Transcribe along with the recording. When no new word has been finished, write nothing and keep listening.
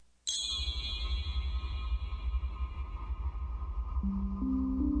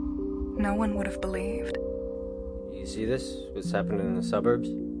No one would have believed. You see this? What's happening in the suburbs?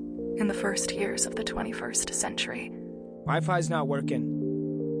 In the first years of the 21st century. Wi-Fi's not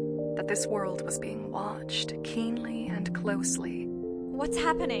working. That this world was being watched keenly and closely. What's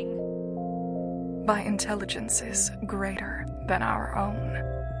happening? By intelligences greater than our own.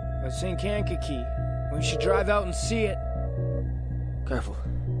 It's in Kankakee. We should drive out and see it. Careful.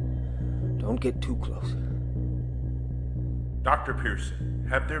 Don't get too close. Dr. Pearson,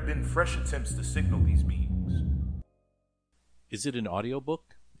 have there been fresh attempts to signal these beings? Is it an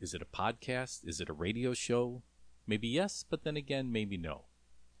audiobook? Is it a podcast? Is it a radio show? Maybe yes, but then again, maybe no.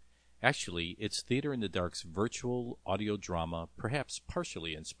 Actually, it's Theater in the Dark's virtual audio drama, perhaps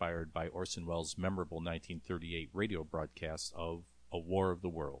partially inspired by Orson Welles' memorable 1938 radio broadcast of A War of the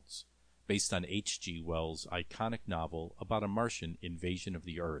Worlds, based on H.G. Wells' iconic novel about a Martian invasion of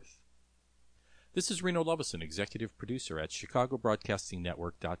the Earth. This is Reno Lovison, executive producer at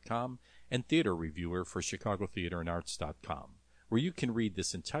ChicagoBroadcastingNetwork.com and theater reviewer for ChicagoTheaterandArts.com, where you can read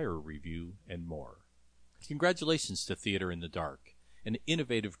this entire review and more. Congratulations to Theater in the Dark, an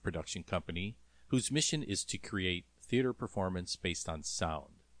innovative production company whose mission is to create theater performance based on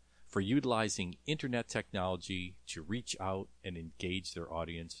sound, for utilizing internet technology to reach out and engage their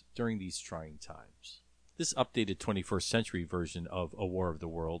audience during these trying times. This updated 21st century version of A War of the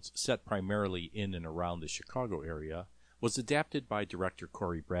Worlds, set primarily in and around the Chicago area, was adapted by director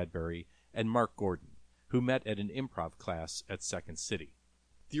Corey Bradbury and Mark Gordon, who met at an improv class at Second City.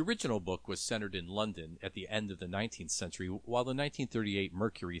 The original book was centered in London at the end of the 19th century, while the 1938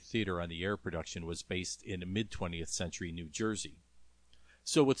 Mercury Theater on the Air production was based in mid-20th century New Jersey.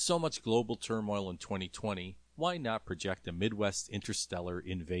 So with so much global turmoil in 2020, why not project a Midwest interstellar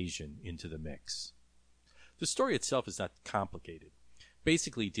invasion into the mix? The story itself is not complicated,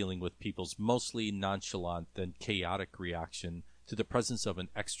 basically dealing with people's mostly nonchalant then chaotic reaction to the presence of an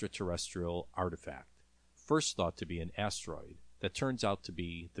extraterrestrial artifact, first thought to be an asteroid, that turns out to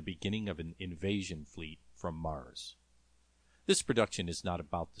be the beginning of an invasion fleet from Mars. This production is not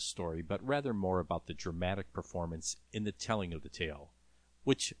about the story, but rather more about the dramatic performance in the telling of the tale,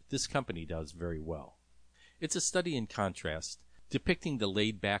 which this company does very well. It's a study in contrast, depicting the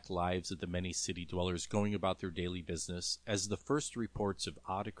laid-back lives of the many city dwellers going about their daily business as the first reports of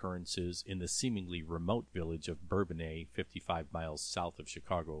odd occurrences in the seemingly remote village of Bourbonnais, 55 miles south of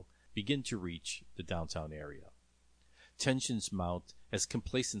Chicago, begin to reach the downtown area. Tensions mount as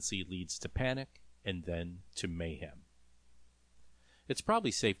complacency leads to panic and then to mayhem. It's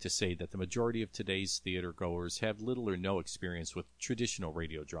probably safe to say that the majority of today's theater goers have little or no experience with traditional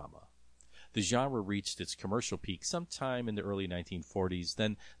radio drama. The genre reached its commercial peak sometime in the early 1940s,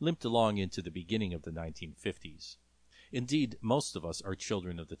 then limped along into the beginning of the 1950s. Indeed, most of us are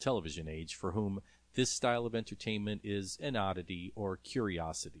children of the television age for whom this style of entertainment is an oddity or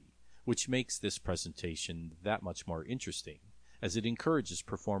curiosity, which makes this presentation that much more interesting, as it encourages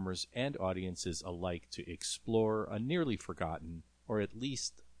performers and audiences alike to explore a nearly forgotten, or at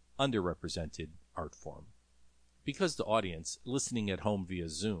least underrepresented, art form. Because the audience, listening at home via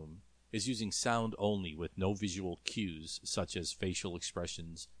Zoom, is using sound only with no visual cues such as facial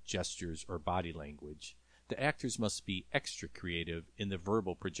expressions, gestures, or body language, the actors must be extra creative in the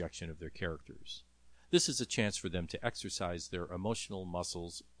verbal projection of their characters. This is a chance for them to exercise their emotional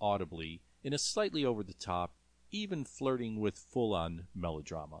muscles audibly in a slightly over-the-top, even flirting with full-on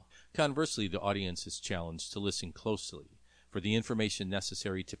melodrama. Conversely, the audience is challenged to listen closely for the information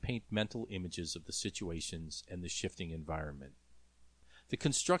necessary to paint mental images of the situations and the shifting environment. The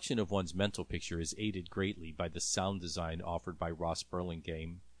construction of one's mental picture is aided greatly by the sound design offered by Ross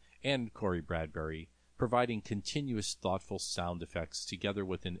Burlingame and Corey Bradbury, providing continuous thoughtful sound effects together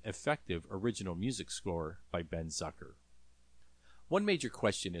with an effective original music score by Ben Zucker. One major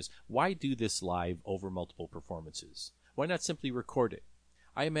question is, why do this live over multiple performances? Why not simply record it?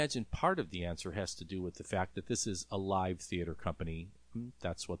 I imagine part of the answer has to do with the fact that this is a live theater company.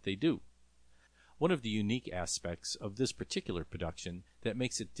 That's what they do. One of the unique aspects of this particular production that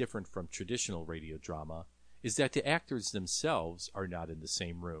makes it different from traditional radio drama is that the actors themselves are not in the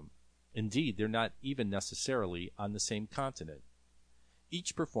same room. Indeed, they're not even necessarily on the same continent.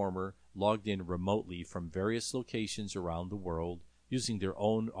 Each performer logged in remotely from various locations around the world using their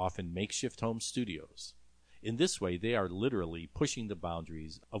own, often makeshift home studios. In this way, they are literally pushing the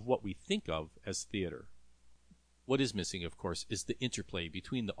boundaries of what we think of as theater. What is missing, of course, is the interplay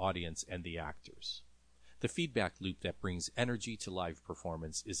between the audience and the actors. The feedback loop that brings energy to live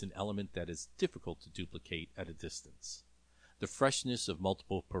performance is an element that is difficult to duplicate at a distance. The freshness of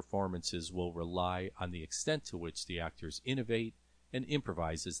multiple performances will rely on the extent to which the actors innovate and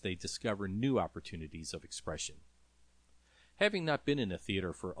improvise as they discover new opportunities of expression. Having not been in a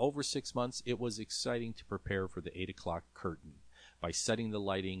theater for over 6 months, it was exciting to prepare for the 8 o'clock curtain by setting the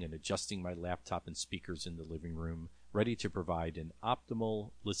lighting and adjusting my laptop and speakers in the living room, ready to provide an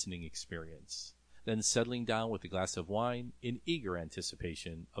optimal listening experience. Then settling down with a glass of wine in eager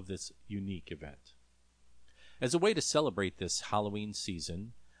anticipation of this unique event. As a way to celebrate this Halloween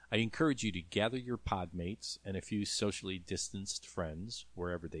season, I encourage you to gather your podmates and a few socially distanced friends,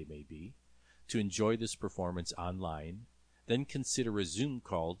 wherever they may be, to enjoy this performance online. Then consider a Zoom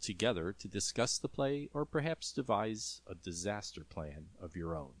call together to discuss the play or perhaps devise a disaster plan of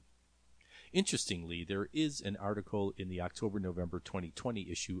your own. Interestingly, there is an article in the October-November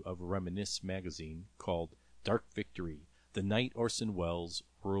 2020 issue of Reminisce magazine called Dark Victory, The Night Orson Welles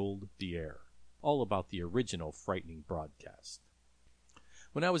Ruled the Air, all about the original frightening broadcast.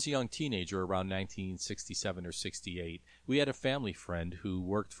 When I was a young teenager, around 1967 or 68, we had a family friend who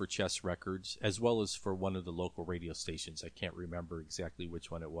worked for Chess Records as well as for one of the local radio stations. I can't remember exactly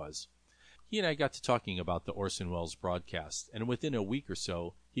which one it was. He and I got to talking about the Orson Welles broadcast, and within a week or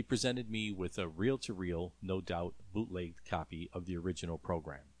so, he presented me with a reel-to-reel, no doubt bootlegged copy of the original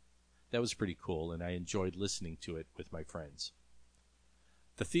program. That was pretty cool, and I enjoyed listening to it with my friends.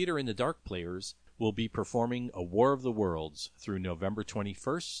 The Theater in the Dark players will be performing A War of the Worlds through November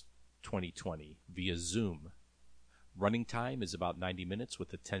 21st, 2020 via Zoom. Running time is about 90 minutes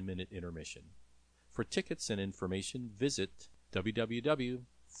with a 10-minute intermission. For tickets and information, visit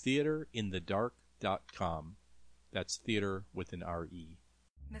www.theaterinthedark.com. That's theater with an R-E.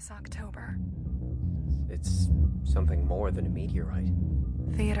 This October, It's something more than a meteorite.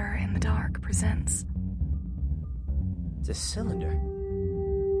 Theater in the Dark presents It's a cylinder.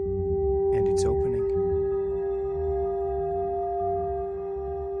 And it's opening.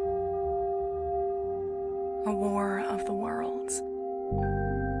 A War of the Worlds.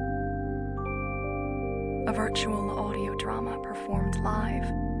 A virtual audio drama performed live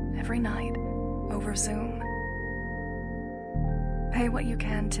every night over Zoom. Pay what you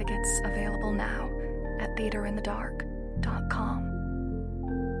can. Tickets available now at theaterinthedark.com.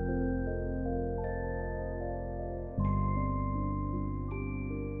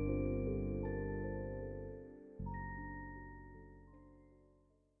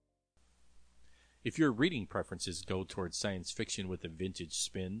 If your reading preferences go towards science fiction with a vintage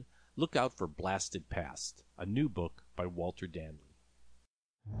spin, look out for Blasted Past, a new book by Walter Danley.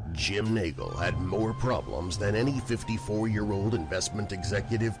 Jim Nagel had more problems than any 54-year-old investment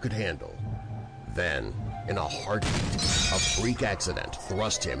executive could handle. Then, in a heartbeat, a freak accident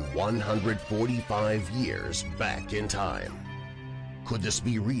thrust him 145 years back in time. Could this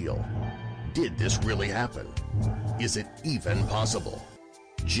be real? Did this really happen? Is it even possible?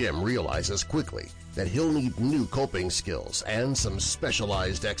 Jim realizes quickly that he'll need new coping skills and some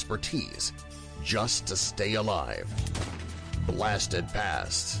specialized expertise just to stay alive. Blasted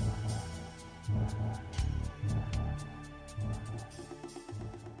Past.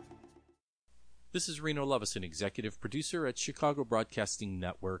 This is Reno Levison, executive producer at Chicago Broadcasting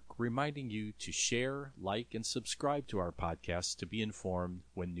Network, reminding you to share, like, and subscribe to our podcast to be informed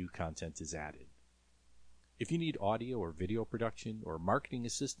when new content is added. If you need audio or video production or marketing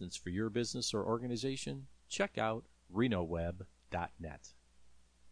assistance for your business or organization, check out renoweb.net.